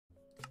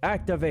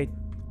Activate.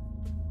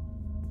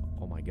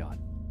 Oh my god.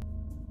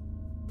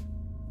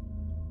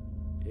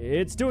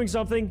 It's doing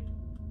something.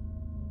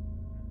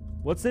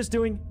 What's this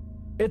doing?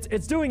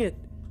 It's doing it.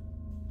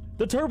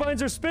 The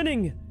turbines are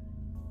spinning.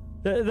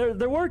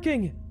 They're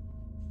working.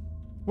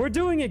 We're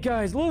doing it,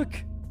 guys. Look.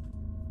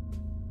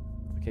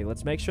 Okay,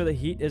 let's make sure the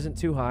heat isn't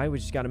too high. We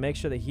just got to make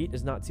sure the heat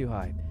is not too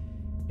high.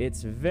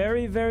 It's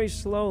very, very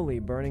slowly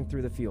burning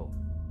through the fuel.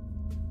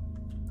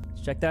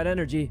 Let's check that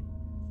energy.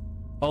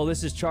 Oh,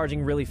 this is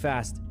charging really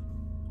fast.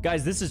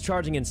 Guys, this is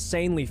charging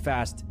insanely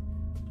fast.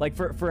 Like,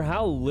 for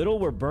how little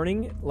we're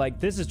burning, like,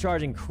 this is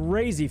charging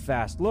crazy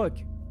fast. Look.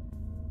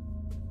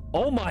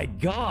 Oh my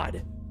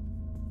god.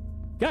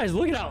 Guys,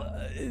 look at how...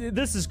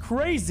 this is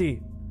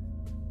crazy.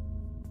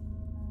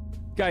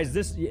 Guys,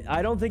 this...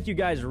 I don't think you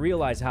guys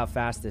realize how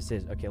fast this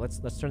is. Okay, let's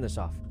turn this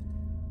off.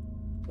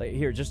 Like,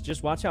 here,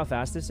 just watch how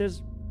fast this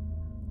is.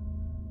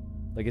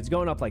 Like, it's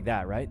going up like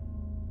that, right?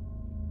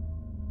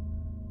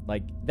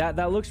 Like,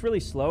 that looks really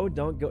slow.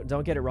 Don't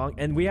get it wrong.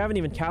 And we haven't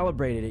even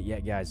calibrated it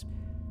yet, guys.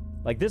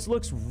 Like, this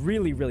looks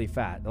really, really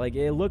fast. Like,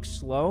 it looks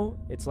slow.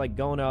 It's, like,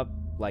 going up,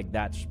 like,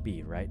 that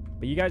speed, right?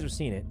 But you guys are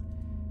seeing it.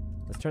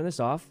 Let's turn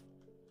this off.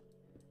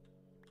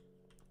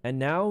 And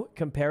now,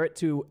 compare it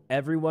to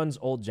everyone's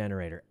old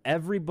generator.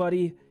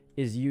 Everybody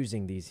is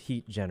using these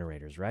heat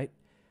generators, right?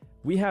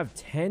 We have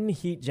 10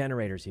 heat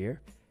generators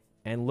here.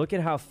 And look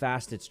at how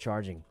fast it's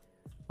charging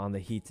on the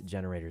heat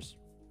generators.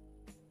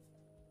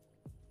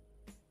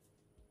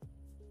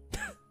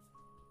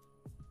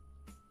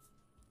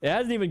 It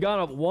hasn't even gone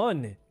up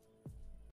one.